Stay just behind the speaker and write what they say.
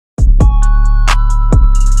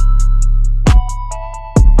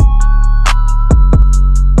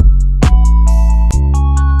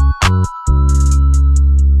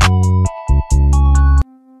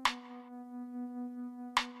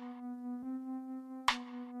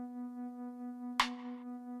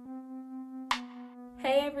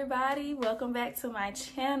Hey everybody, welcome back to my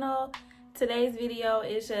channel. Today's video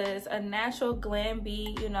is just a natural glam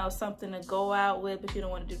bead, you know, something to go out with, but you don't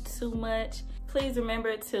want to do too much. Please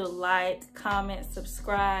remember to like, comment,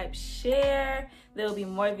 subscribe, share. There will be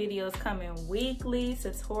more videos coming weekly,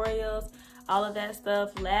 tutorials, all of that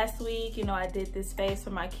stuff. Last week, you know, I did this face for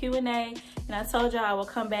my Q&A, and I told y'all I will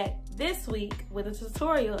come back this week with a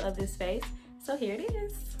tutorial of this face. So here it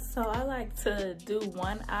is. So I like to do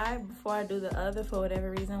one eye before I do the other for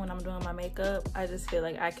whatever reason. When I'm doing my makeup, I just feel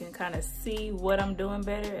like I can kind of see what I'm doing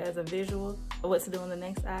better as a visual of what to do on the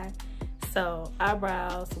next eye. So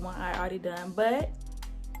eyebrows, one eye already done, but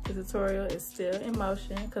the tutorial is still in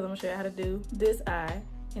motion because I'm gonna show you how to do this eye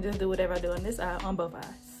and just do whatever I do on this eye on both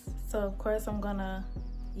eyes. So of course I'm gonna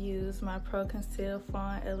use my Pro Conceal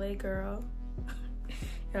Fawn LA Girl.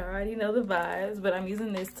 You already know the vibes, but I'm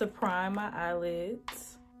using this to prime my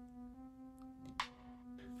eyelids.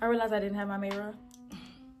 I realized I didn't have my mirror,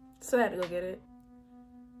 so I had to go get it.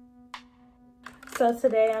 So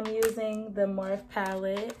today I'm using the Morphe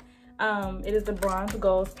palette. It is the Bronze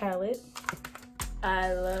Gold palette.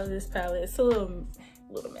 I love this palette. It's a little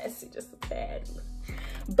messy, just a tad.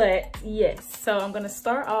 But yes, so I'm gonna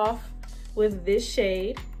start off with this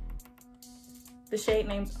shade. The shade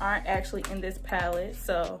names aren't actually in this palette,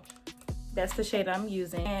 so that's the shade I'm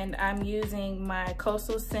using. And I'm using my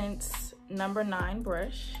Coastal Scents number 9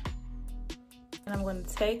 brush. And I'm going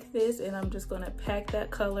to take this and I'm just going to pack that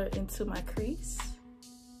color into my crease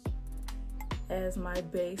as my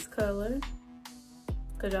base color.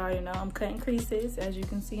 Because you already know I'm cutting creases, as you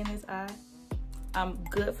can see in this eye. I'm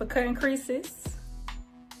good for cutting creases.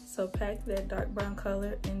 So pack that dark brown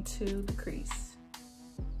color into the crease.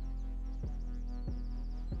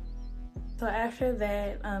 So after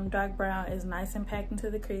that dark brown is nice and packed into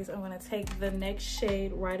the crease, I'm gonna take the next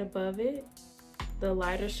shade right above it, the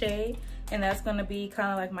lighter shade, and that's gonna be kind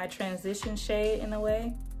of like my transition shade in a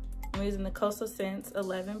way. I'm using the Coastal Scents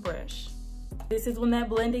 11 brush. This is when that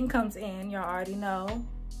blending comes in, y'all already know.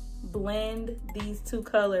 Blend these two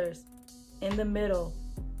colors in the middle,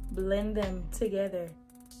 blend them together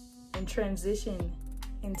and transition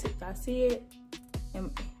into, I see it, and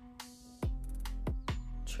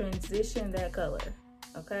transition that color,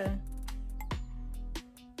 okay?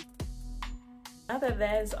 Now that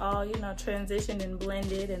that's all, you know, transitioned and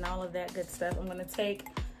blended and all of that good stuff, I'm gonna take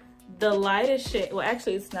the lightest shade, well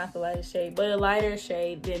actually it's not the lightest shade, but a lighter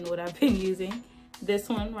shade than what I've been using, this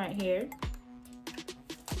one right here,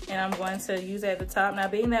 and I'm going to use it at the top. Now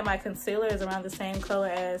being that my concealer is around the same color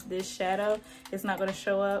as this shadow, it's not gonna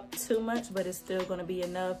show up too much, but it's still gonna be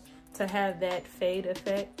enough to have that fade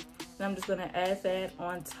effect. And I'm just gonna add that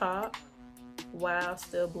on top while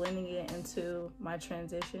still blending it into my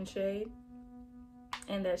transition shade.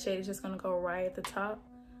 And that shade is just gonna go right at the top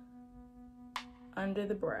under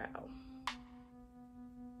the brow.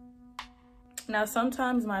 Now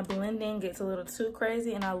sometimes my blending gets a little too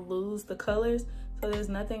crazy and I lose the colors. So there's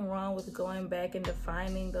nothing wrong with going back and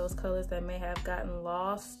defining those colors that may have gotten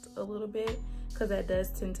lost a little bit, because that does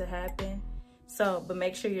tend to happen. So, but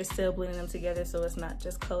make sure you're still blending them together so it's not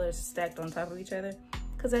just colors stacked on top of each other,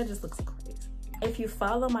 because that just looks crazy. If you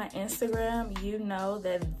follow my Instagram, you know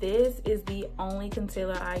that this is the only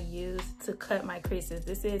concealer I use to cut my creases.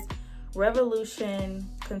 This is Revolution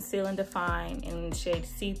Conceal and Define in shade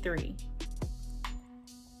C3.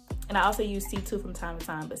 And I also use C2 from time to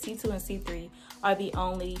time, but C2 and C3 are the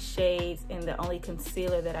only shades and the only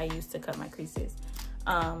concealer that I use to cut my creases.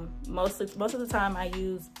 Most of the time I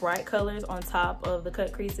use bright colors on top of the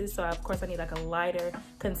cut creases, so of course I need like a lighter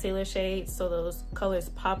concealer shade so those colors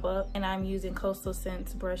pop up. And I'm using Coastal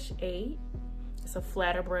Scents brush 8. It's a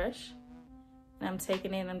flatter brush, and I'm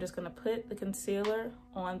taking it and I'm just gonna put the concealer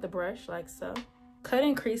on the brush like so.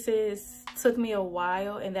 Cutting creases took me a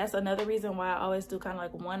while, and that's another reason why I always do kind of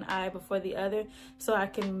like one eye before the other, so I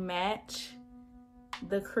can match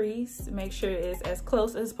the crease, make sure it's as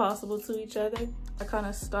close as possible to each other. I kind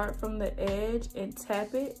of start from the edge and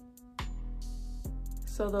tap it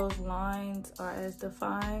so those lines are as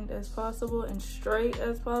defined as possible and straight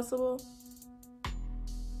as possible,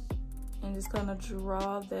 and just kind of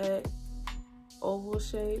draw that oval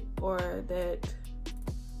shape, or that,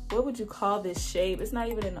 what would you call this shape? It's not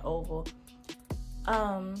even an oval.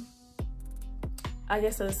 I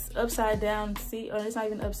guess a upside down C, or it's not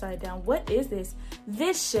even upside down. What is this?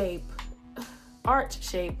 This shape, arch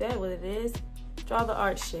shape, that's what it is. Draw the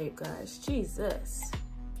arch shape, guys, Jesus.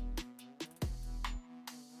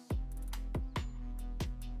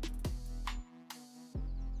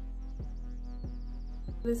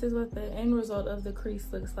 This is what the end result of the crease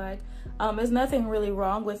looks like. There's nothing really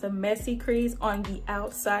wrong with a messy crease on the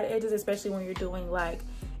outside edges, especially when you're doing like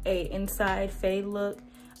a inside fade look.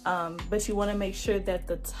 But you want to make sure that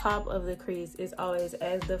the top of the crease is always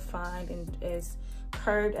as defined and as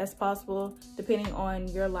curved as possible, depending on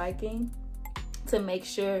your liking, to make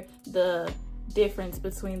sure the difference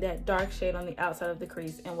between that dark shade on the outside of the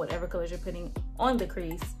crease and whatever colors you're putting on the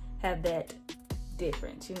crease have that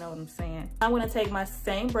difference, you know what I'm saying? I'm going to take my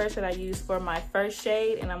same brush that I used for my first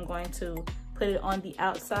shade, and I'm going to put it on the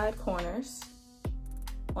outside corners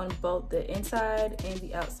on both the inside and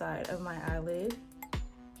the outside of my eyelid,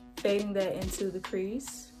 fading that into the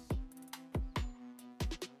crease.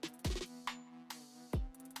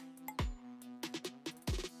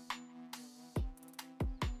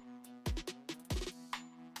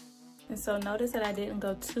 And so notice that I didn't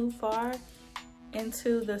go too far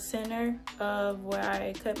into the center of where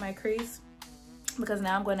I cut my crease, because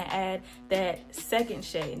now I'm going to add that second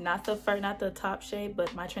shade, not the top shade,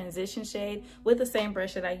 but my transition shade, with the same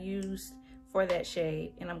brush that I used for that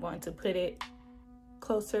shade, and I'm going to put it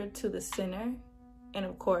closer to the center, and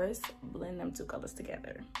of course blend them two colors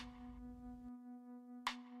together.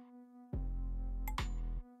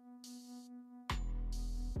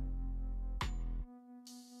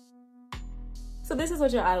 So this is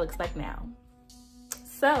what your eye looks like now.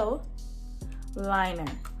 So, liner.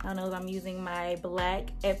 I know I'm using my black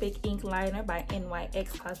Epic Ink Liner by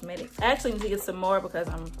NYX Cosmetics. I actually need to get some more because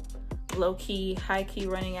I'm low-key, high-key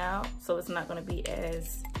running out. So it's not gonna be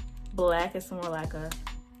as black, it's more like a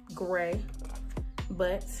gray.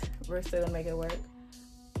 But we're still gonna make it work.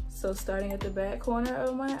 So starting at the back corner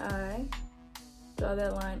of my eye, draw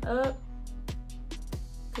that line up,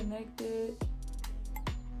 connect it,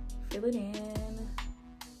 fill it in,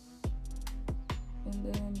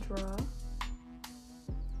 and then draw.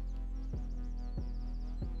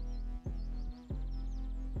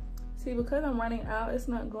 See, because I'm running out, it's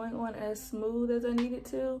not going on as smooth as I need it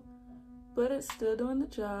to, but it's still doing the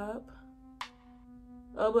job.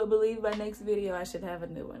 Oh, but believe by next video I should have a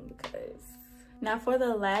new one. Because now for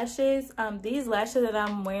the lashes, these lashes that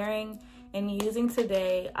I'm wearing and using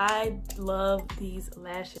today, I love these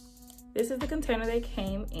lashes. This is the container they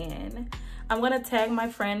came in. I'm gonna tag my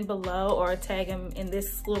friend below, or tag him in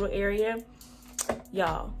this little area.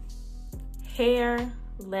 Y'all, hair,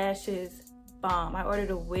 lashes, bomb. I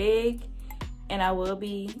ordered a wig, and I will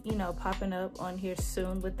be, you know, popping up on here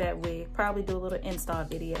soon with that wig. Probably do a little install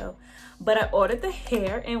video. But I ordered the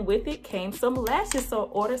hair, and with it came some lashes. So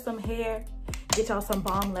order some hair, get y'all some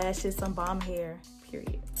bomb lashes, some bomb hair,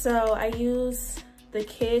 period. So I use the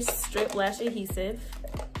Kiss Strip Lash Adhesive.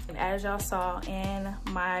 And as y'all saw in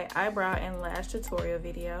my eyebrow and lash tutorial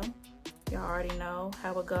video, y'all already know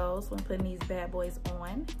how it goes when putting these bad boys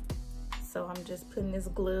on. So I'm just putting this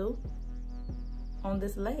glue on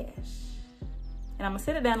this lash. And I'm gonna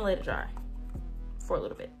sit it down and let it dry for a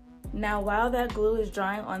little bit. Now while that glue is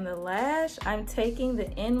drying on the lash, I'm taking the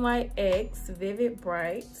NYX Vivid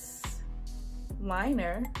Brights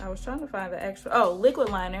liner. I was trying to find the extra, liquid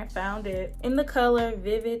liner, found it in the color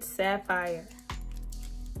Vivid Sapphire.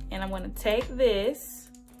 And I'm gonna take this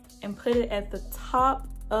and put it at the top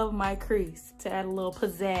of my crease to add a little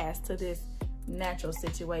pizzazz to this natural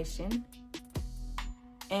situation.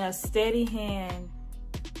 And a steady hand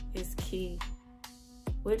is key,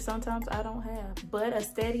 which sometimes I don't have, but a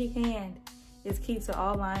steady hand is key to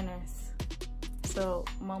all liners. So,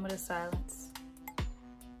 moment of silence.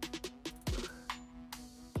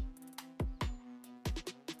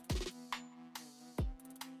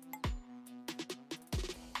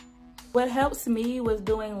 What helps me with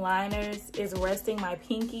doing liners is resting my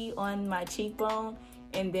pinky on my cheekbone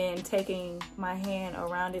and then taking my hand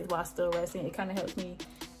around it while still resting. It kind of helps me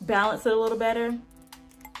balance it a little better.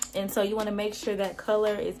 And so you want to make sure that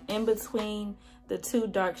color is in between the two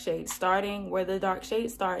dark shades, starting where the dark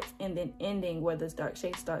shade starts and then ending where this dark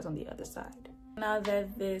shade starts on the other side. Now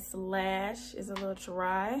that this lash is a little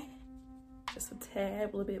dry, just a tad, a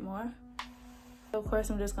little bit more. Of course,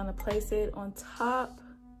 I'm just going to place it on top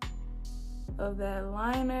of that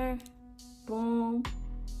liner. Boom.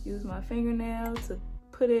 Use my fingernail to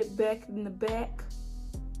put it back in the back.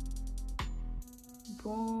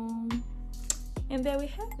 Boom. And there we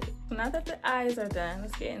have it. Now that the eyes are done,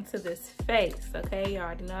 let's get into this face, okay? You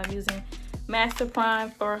already know I'm using Master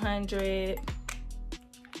Prime 400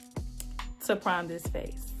 to prime this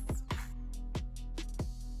face.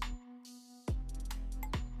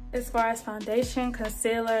 As far as foundation,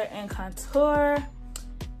 concealer, and contour,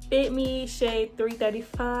 Fit Me shade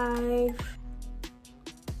 335.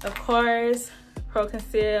 Of course, Pro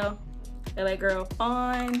Conceal LA Girl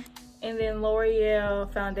Fawn. And then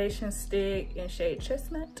L'Oreal foundation stick in shade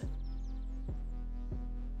Chestnut.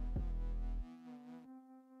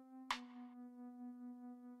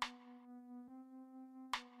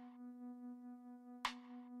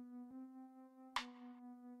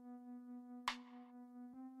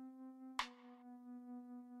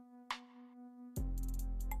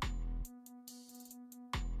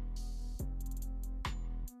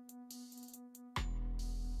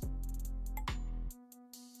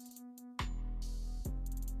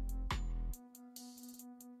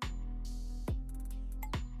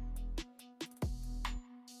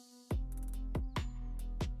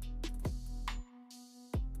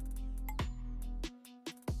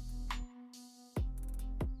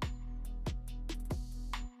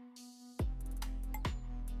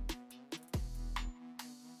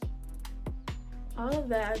 All of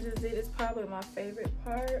that I just did is probably my favorite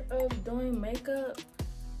part of doing makeup.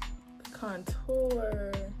 The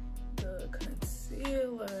contour, the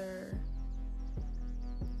concealer.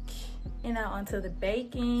 And now onto the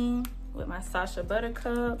baking with my Sacha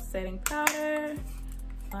Buttercup setting powder.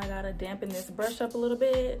 I gotta dampen this brush up a little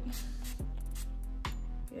bit.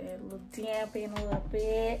 Get a little dampen a little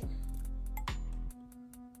bit.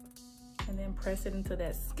 And then press it into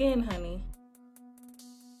that skin, honey.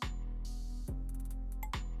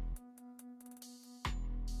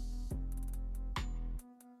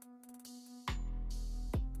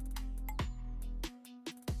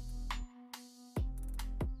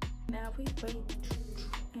 Now we wait,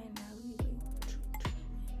 and now we wait,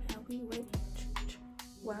 now we wait,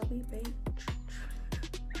 while we bake.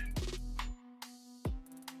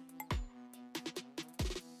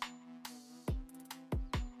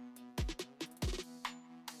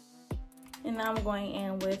 And now I'm going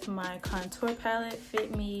in with my contour palette,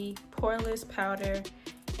 Fit Me Poreless powder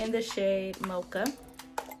in the shade Mocha.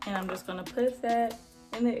 And I'm just gonna put that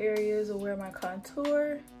in the areas of where my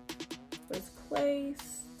contour was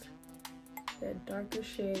placed. That darker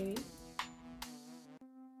shade.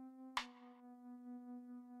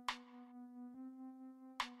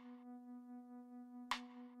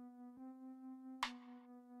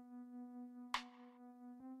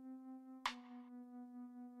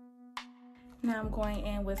 Now I'm going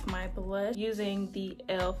in with my blush using the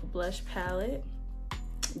e.l.f. blush palette,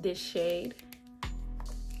 this shade.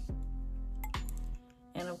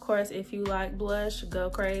 And of course, if you like blush,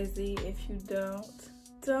 go crazy. If you don't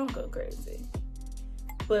go crazy.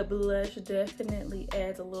 But blush definitely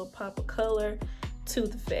adds a little pop of color to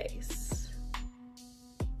the face.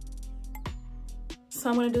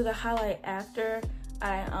 So I'm gonna do the highlight after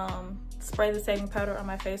I spray the setting powder on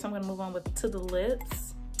my face. I'm gonna move on to the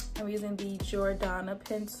lips. I'm using the Jordana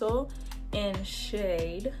pencil in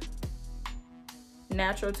shade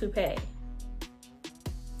Natural Toupee. Yes.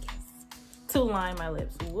 To line my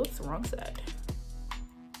lips. Whoops, wrong side.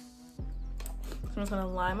 I'm just gonna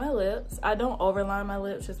line my lips. I don't overline my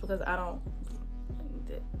lips just because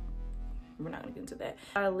we're not gonna get into that.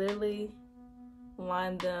 I literally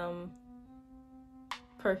line them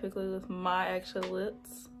perfectly with my actual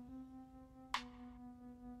lips.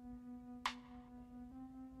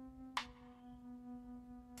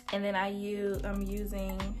 And then I'm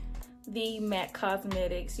using the NYX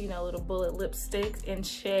Cosmetics, little bullet lipsticks in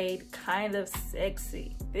shade Kind of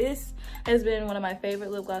Sexy. This has been one of my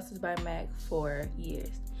favorite lip glosses by MAC for years.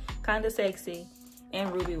 Kind of Sexy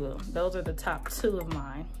and Ruby Woo. Those are the top two of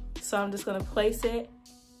mine. So I'm just gonna place it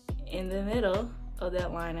in the middle of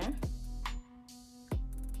that liner.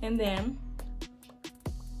 And then,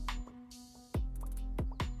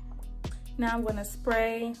 now I'm gonna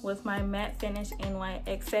spray with my matte finish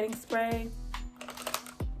NYX Setting Spray.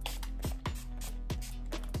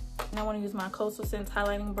 And I wanna use my Coastal Scents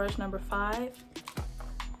highlighting brush number 5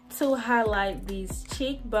 to highlight these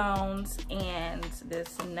cheekbones and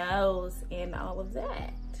this nose and all of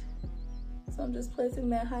that. So I'm just placing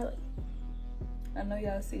that highlight. I know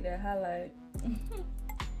y'all see that highlight.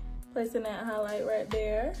 Placing that highlight right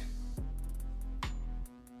there.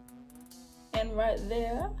 And right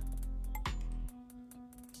there.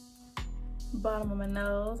 Bottom of my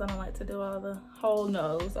nose. I don't like to do all the whole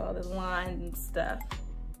nose, all the lines and stuff.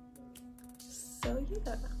 So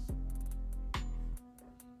yeah.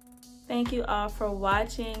 Thank you all for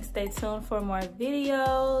watching. Stay tuned for more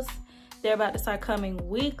videos. They're about to start coming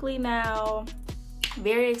weekly now.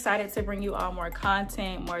 Very excited to bring you all more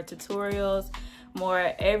content, more tutorials,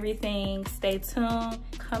 more everything. Stay tuned.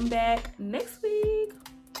 Come back next week.